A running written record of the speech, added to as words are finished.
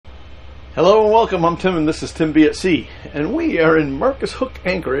Hello and welcome, I'm Tim and this is TimBatSea, and we are in Marcus Hook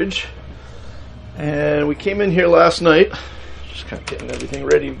Anchorage, and we came in here last night, just kind of getting everything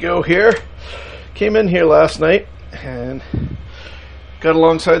ready to go here. Came in here last night and got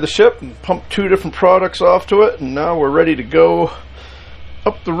alongside the ship and pumped 2 different products off to it, and now we're ready to go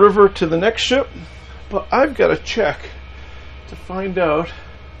up the river to the next ship. But I've got to check to find out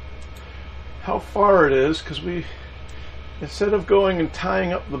how far it is, because we, instead of going and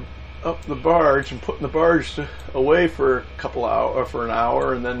tying up the barge and putting the barge away for a couple hours or for an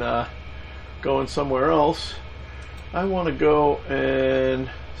hour and then going somewhere else, I want to go and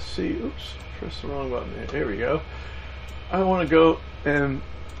see. Oops, press the wrong button. There we go. I want to go and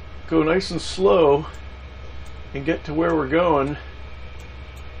go nice and slow and get to where we're going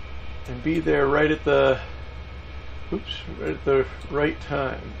and be there right at the right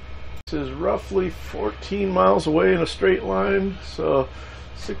time. This is roughly 14 miles away in a straight line, so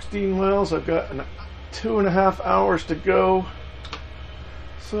 16 miles. I've got 2.5 hours to go,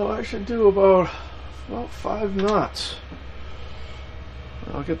 so I should do about 5 knots.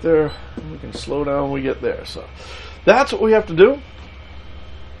 I'll get there, and we can slow down when we get there. So that's what we have to do.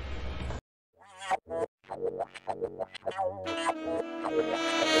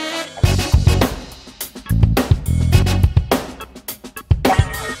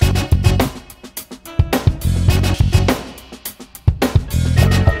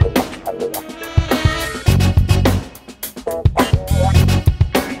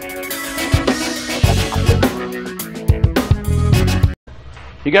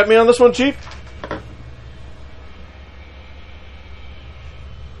 You got me on this one, Chief?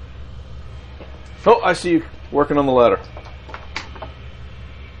 Oh, I see you working on the ladder.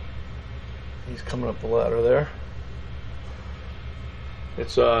 He's coming up the ladder there.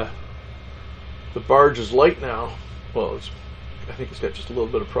 It's the barge is light now. Well, I think it's got just a little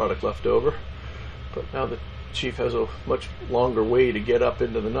bit of product left over. But now the Chief has a much longer way to get up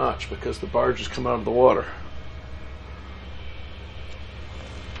into the notch because the barge has come out of the water.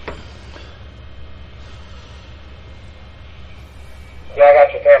 Yeah, I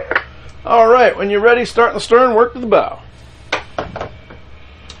got you, Tim. All right, when you're ready, start in the stern, work to the bow.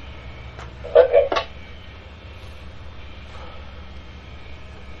 Okay.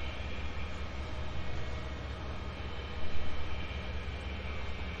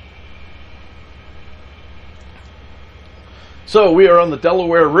 So we are on the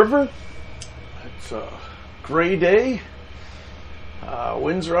Delaware River. It's a gray day.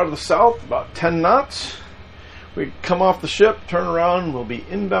 Winds are out of the south, about 10 knots. We come off the ship, turn around, and we'll be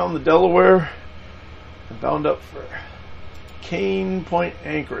inbound the Delaware and bound up for Cane Point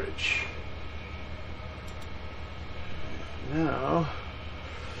Anchorage. Now,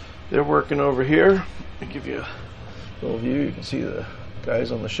 they're working over here. I'll give you a little view. You can see the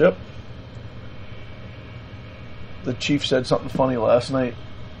guys on the ship. The Chief said something funny last night.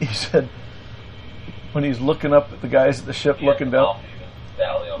 He said when he's looking up at the guys at the ship, looking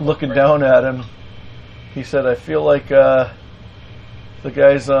down at him, he said, I feel like the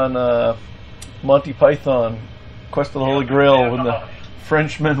guys on Monty Python, Quest of the Holy Grail, when the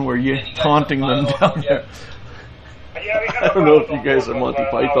Frenchmen were taunting them down there. I don't know if you guys are Monty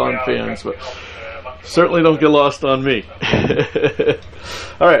Python fans, but certainly don't get lost on me.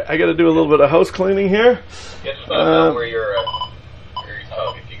 All right, I got to do a little bit of house cleaning here.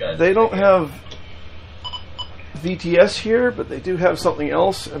 They don't have VTS here, but they do have something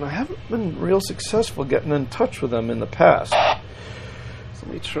else, and I haven't been real successful getting in touch with them in the past. So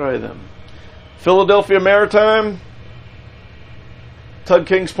let me try them. Philadelphia Maritime, Tug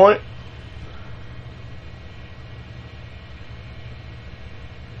Kings Point.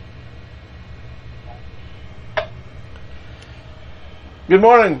 Good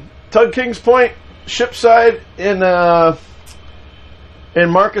morning, Tug Kings Point, shipside in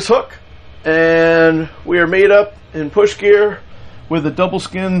Marcus Hook. And we are made up in push gear with a double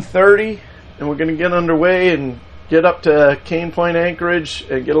skin 30, and we're going to get underway and get up to Cane Point Anchorage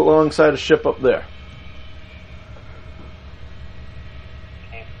and get alongside a ship up there.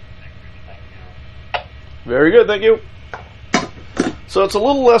 Very good, thank you. So it's a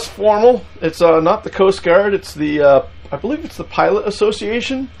little less formal. It's not the Coast Guard, it's the I believe it's the Pilot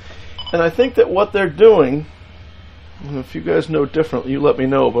Association, and I think that what they're doing, and if you guys know differently, you let me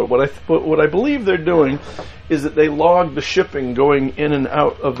know. But what I believe they're doing is that they log the shipping going in and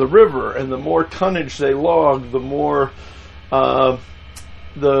out of the river, and the more tonnage they log, the more,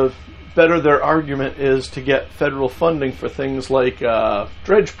 the better their argument is to get federal funding for things like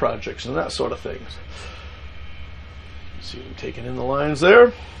dredge projects and that sort of things. See them taking in the lines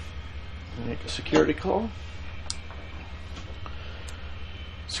there. Make a security call.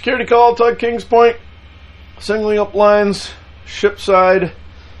 Security call, tug Kings Point, singling up lines, ship side,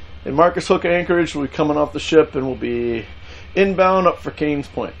 and Marcus Hook anchorage will be coming off the ship and will be inbound up for Canes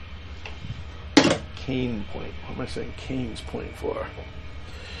Point. Cane Point. What am I saying Canes Point for?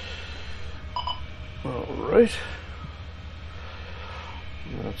 Alright.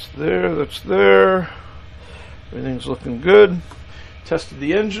 That's there, that's there. Everything's looking good. Tested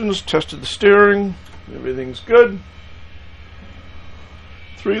the engines, tested the steering. Everything's good.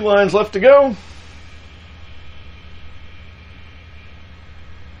 3 lines left to go.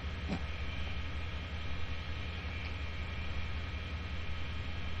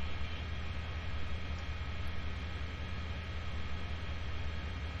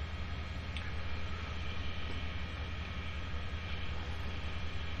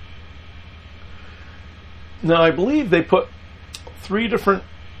 Now I believe they put 3 different,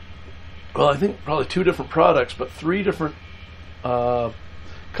 well I think probably 2 different products, but 3 different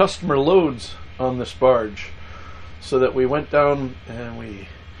customer loads on this barge, so that we went down and we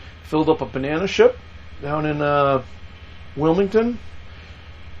filled up a banana ship down in Wilmington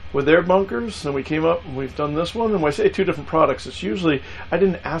with their bunkers, and we came up and we've done this one. And when I say 2 different products, it's usually, I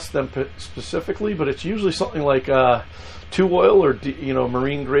didn't ask them specifically, but it's usually something like 2 oil or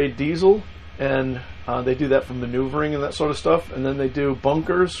marine grade diesel, and they do that for maneuvering and that sort of stuff. And then they do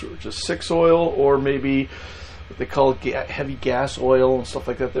bunkers, which is 6 oil, or maybe what they call heavy gas oil and stuff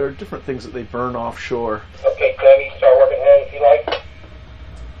like that. There are different things that they burn offshore. Okay, Clemmy, start working ahead if you like.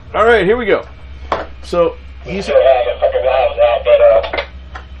 All right, here we go. So We still have a couple lines out,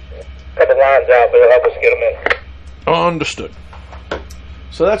 but it'll help us get them in. Understood.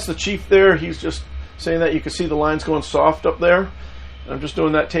 So that's the chief there. He's just saying that you can see the lines going soft up there. I'm just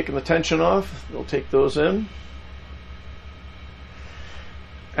doing that, taking the tension off. They'll take those in.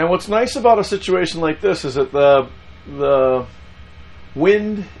 And what's nice about a situation like this is that the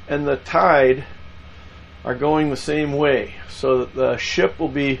wind and the tide are going the same way, so that the ship will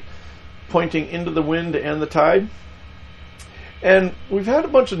be pointing into the wind and the tide. And we've had a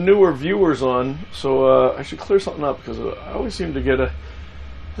bunch of newer viewers on, so I should clear something up, because I always seem to get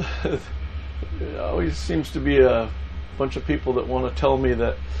it always seems to be a bunch of people that want to tell me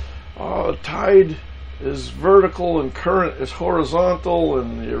that tide is vertical and current is horizontal,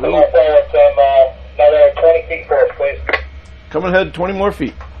 and you're really... Come on forward, another 20 feet for us, please. Come ahead 20 more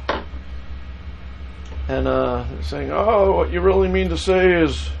feet. And they're saying, what you really mean to say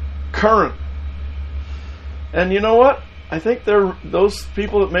is current. And you know what? I think those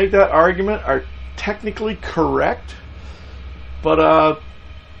people that make that argument are technically correct, but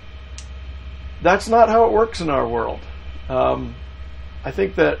that's not how it works in our world. I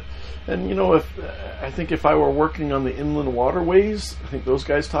think that, and if I were working on the inland waterways, I think those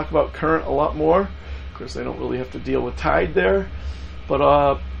guys talk about current a lot more. Of course, they don't really have to deal with tide there. But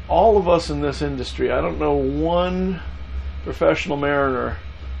all of us in this industry, I don't know one professional mariner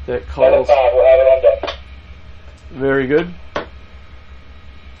that calls... We'll have it on deck. Very good.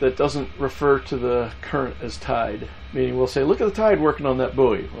 That doesn't refer to the current as tide. Meaning we'll say, look at the tide working on that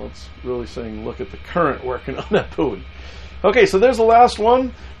buoy. Well, it's really saying, look at the current working on that buoy. Okay, so there's the last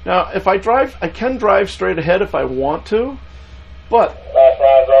one. Now, if I drive, I can drive straight ahead if I want to, but... Last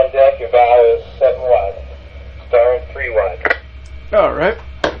line's on deck, your bow is 7 wide. Stern 3 wide. Alright,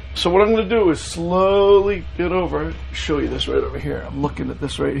 so what I'm going to do is slowly get over, show you this right over here. I'm looking at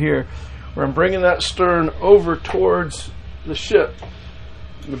this right here, where I'm bringing that stern over towards the ship.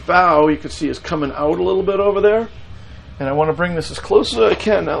 The bow, you can see, is coming out a little bit over there. And I want to bring this as close as I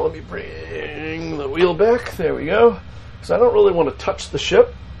can. Now let me bring the wheel back. There we go. Because I don't really want to touch the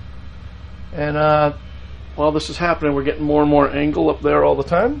ship. And while this is happening, we're getting more and more angle up there all the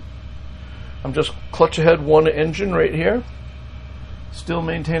time. I'm just clutch ahead 1 engine right here. Still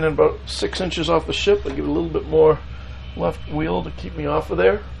maintaining about 6 inches off the ship. I'll give it a little bit more left wheel to keep me off of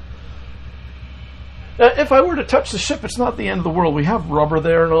there. Now, if I were to touch the ship, it's not the end of the world. We have rubber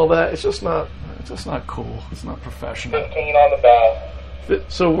there and all that. It's just not cool. It's not professional. 15 on the bow.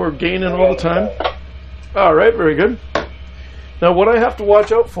 So we're gaining all the time. All right, very good. Now, what I have to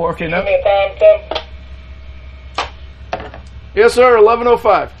watch out for... Okay, now... Give me a time, Tim. Yes, sir,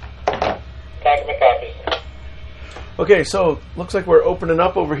 11:05. Time for copies. Okay, so looks like we're opening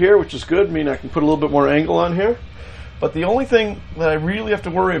up over here, which is good. I mean, I can put a little bit more angle on here. But the only thing that I really have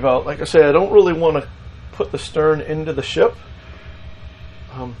to worry about, like I say, I don't really want to put the stern into the ship.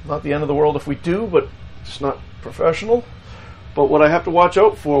 Not the end of the world if we do, but it's not professional. But what I have to watch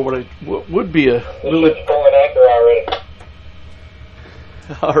out for, what would be a really... Ship's pulling anchor already.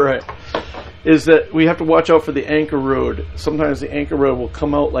 All right, is that we have to watch out for the anchor road. Sometimes the anchor road will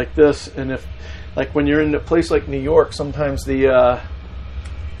come out like this, and if, like when you're in a place like New York, sometimes the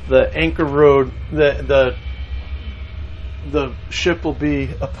the anchor road, the ship will be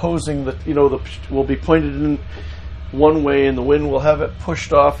opposing will be pointed in one way, and the wind will have it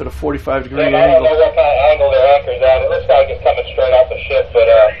pushed off at a 45-degree I don't angle. know what kind of angle their anchor's at. It looks like it's coming straight off the ship, but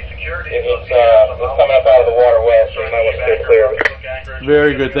it's coming up out of the water west, so you might want to stay clear of it.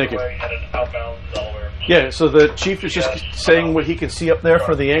 Very good, thank you. Yeah, so the chief is just saying what he can see up there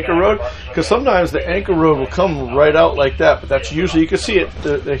for the anchor road, because sometimes the anchor road will come right out like that, but that's usually, you can see it,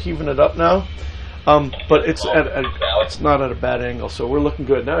 they're heaving it up now, but it's not at a bad angle, so we're looking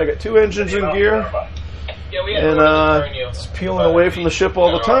good. Now I got 2 engines in gear, and it's peeling away from the ship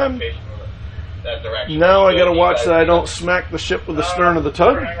all the time. Now I got to watch that I don't smack the ship with the stern of the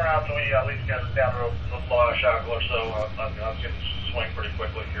tug. Hang around till we at least get down the road, a shot or so. I'm going to swing pretty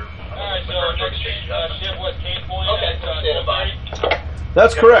quickly here. Alright, so next ship, what, Cape Point? Okay, stand by.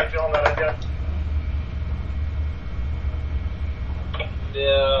 That's correct. No,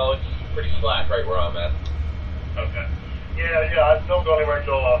 it's pretty slack right where I'm at. Okay. Yeah, don't go anywhere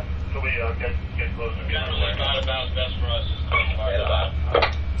until we get close to getting away. Not about best for us. Is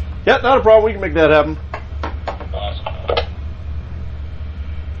Yeah, not a problem. We can make that happen. awesome.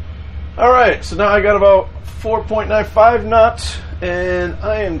 Alright, so now I got about 4.95 knots, and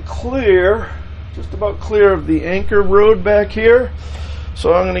I am clear, just about clear of the anchor road back here.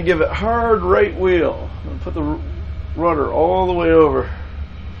 So I'm going to give it hard right wheel. I'm going to put the rudder all the way over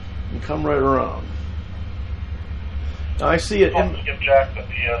and come right around. Now I see it in... Skip Jack, the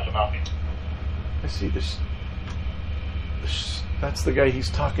PS and Alfie. I see this. That's the guy he's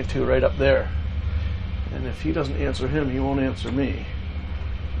talking to right up there. And if he doesn't answer him, he won't answer me.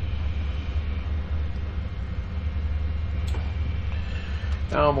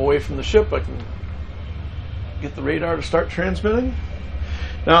 Now I'm away from the ship. I can get the radar to start transmitting.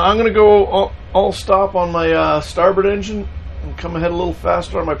 Now I'm going to go all stop on my starboard engine and come ahead a little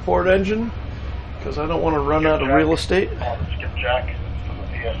faster on my port engine, because I don't want to run out of real estate. Skip Jack, the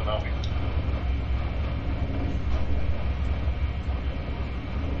PS and Alfie.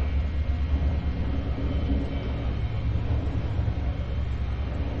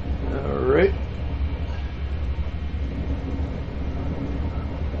 Alright.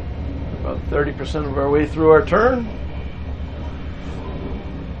 About 30% of our way through our turn.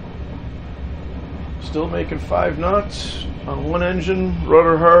 Still making 5 knots on one engine,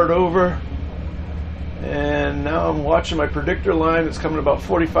 rudder hard over. And now I'm watching my predictor line. It's coming about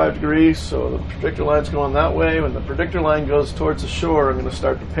 45 degrees, so the predictor line's going that way. When the predictor line goes towards the shore, I'm going to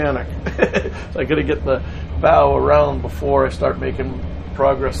start to panic. So I got to get the bow around before I start making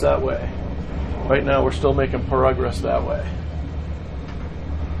progress that way. Right now we're still making progress that way.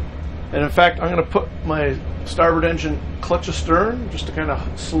 And in fact, I'm going to put my starboard engine clutch astern just to kind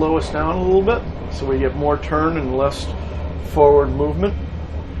of slow us down a little bit, so we get more turn and less forward movement.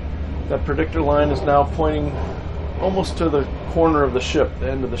 That predictor line is now pointing almost to the corner of the ship, the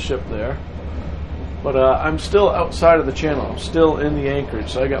end of the ship there. But I'm still outside of the channel. I'm still in the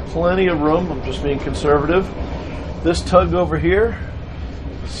anchorage, so I got plenty of room. I'm just being conservative. This tug over here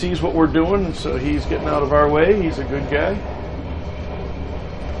sees what we're doing, so he's getting out of our way. He's a good guy.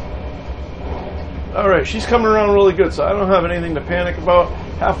 Alright, she's coming around really good, so I don't have anything to panic about.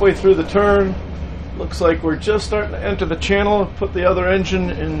 Halfway through the turn, looks like we're just starting to enter the channel. Put the other engine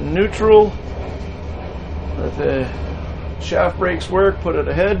in neutral. Let the shaft brakes work, put it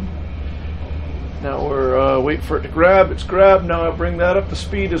ahead. Now we're waiting for it to grab. It's grabbed. Now I'll bring that up to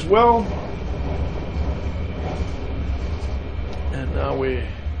speed as well. And now we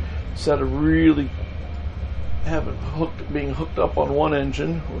instead of really being hooked up on one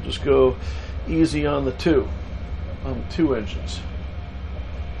engine, we'll just go easy on the two engines.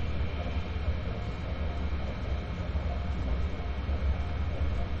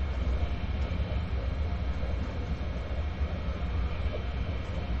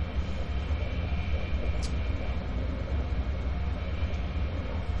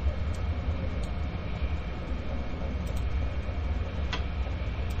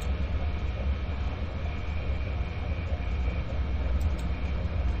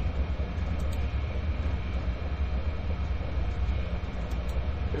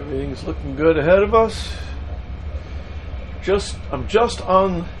 Everything's looking good ahead of us. I'm just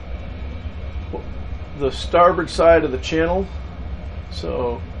on the starboard side of the channel,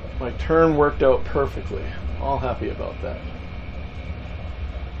 so my turn worked out perfectly. All happy about that.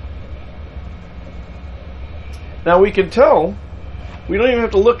 Now we can tell. We don't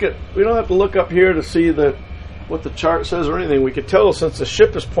have to look up here to see what the chart says or anything. We can tell since the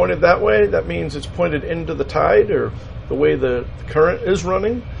ship is pointed that way. That means it's pointed into the tide or the way the current is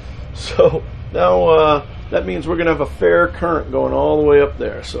running. So now that means we're going to have a fair current going all the way up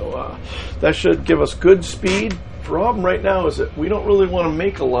there. So that should give us good speed. Problem right now is that we don't really want to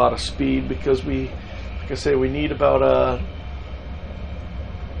make a lot of speed because we, like I say, we need about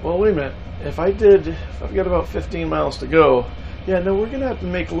well, wait a minute. If I've got about 15 miles to go, yeah, no, we're going to have to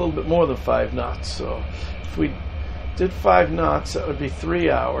make a little bit more than 5 knots. So if we did 5 knots, that would be 3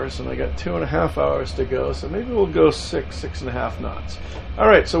 hours, and I got 2.5 hours to go. So maybe we'll go 6.5 knots. All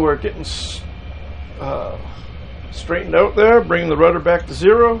right, so we're getting straightened out there, bringing the rudder back to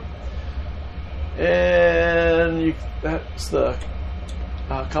 0. And that's the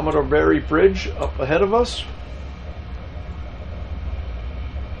Commodore Barry Bridge up ahead of us.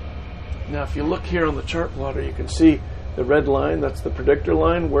 Now, if you look here on the chart plotter, you can see the red line. That's the predictor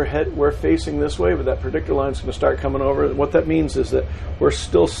line. We're facing this way, but that predictor line is going to start coming over. And what that means is that we're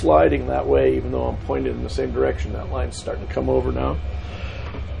still sliding that way, even though I'm pointed in the same direction. That line's starting to come over now.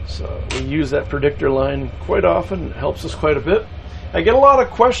 So we use that predictor line quite often. It helps us quite a bit. I get a lot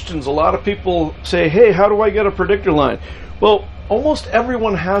of questions. A lot of people say, hey, how do I get a predictor line? Well, almost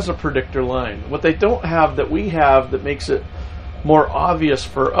everyone has a predictor line. What they don't have that we have that makes it more obvious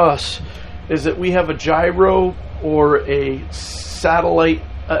for us is that we have a gyro or a satellite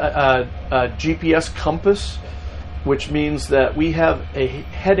GPS compass, which means that we have a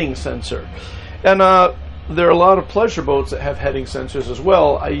heading sensor. And there are a lot of pleasure boats that have heading sensors as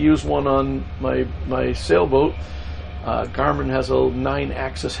well. I use one on my sailboat. Garmin has a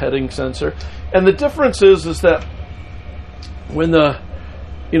 9-axis heading sensor. And the difference is that when the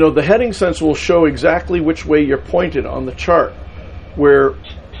heading sensor will show exactly which way you're pointed on the chart, where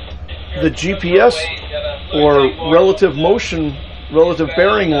the GPS or relative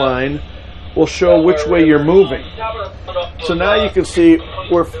bearing line will show which way you're moving. So now you can see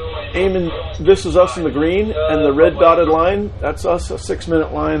we're aiming, this is us in the green, and the red dotted line, that's us, a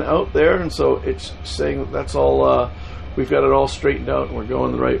 6-minute line out there, and so it's saying that's all, we've got it all straightened out and we're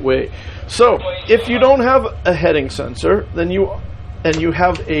going the right way. So if you don't have a heading sensor, then you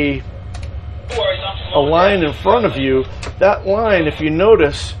have a line in front of you, that line, if you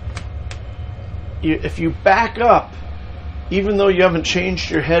notice, if you back up, even though you haven't changed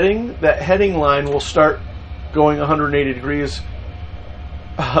your heading, that heading line will start going 180 degrees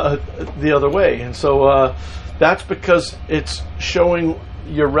the other way. And so that's because it's showing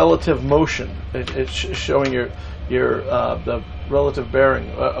your relative motion. It's showing your the relative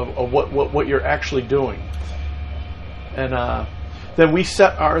bearing of what you're actually doing. And then we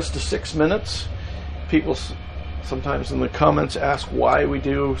set ours to 6 minutes. People sometimes in the comments ask why we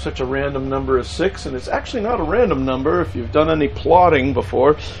do such a random number as 6, and it's actually not a random number. If you've done any plotting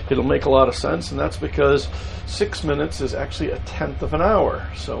before, it'll make a lot of sense, and that's because 6 minutes is actually 1/10 of an hour.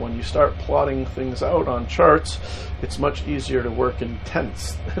 So when you start plotting things out on charts, it's much easier to work in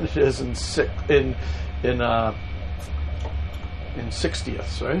tenths than it is in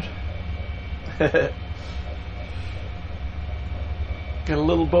 60ths, right? Got a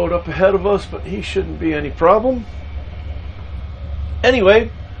little boat up ahead of us, but he shouldn't be any problem. Anyway,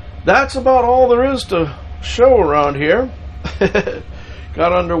 that's about all there is to show around here.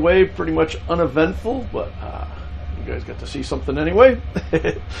 Got underway pretty much uneventful, but you guys got to see something anyway.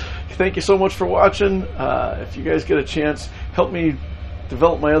 Thank you so much for watching. If you guys get a chance, help me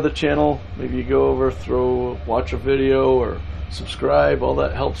develop my other channel. Maybe you go over, watch a video, or subscribe. All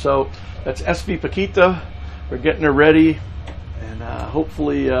that helps out. That's SV Paquita. We're getting her ready. And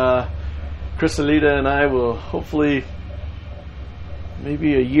hopefully Chrysalida and I will hopefully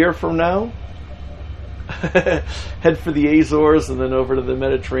maybe a year from now head for the Azores and then over to the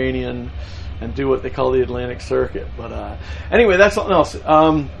Mediterranean and do what they call the Atlantic Circuit. But anyway, that's something else.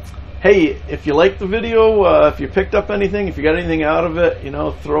 Hey, if you liked the video, if you picked up anything, if you got anything out of it,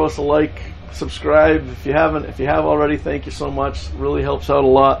 throw us a like, subscribe. If you have already, thank you so much. It really helps out a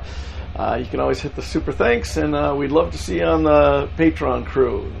lot. You can always hit the super thanks, and we'd love to see you on the Patron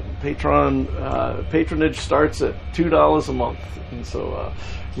Crew. Patronage starts at $2 a month, and so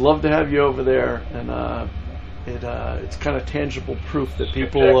love to have you over there. And it's kind of tangible proof that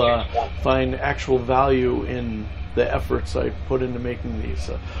people find actual value in the efforts I put into making these.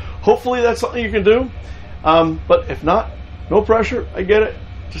 So hopefully that's something you can do. But if not, no pressure. I get it.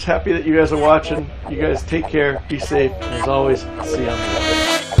 Just happy that you guys are watching. You guys take care. Be safe. And as always, see you on the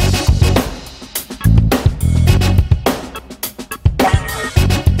water.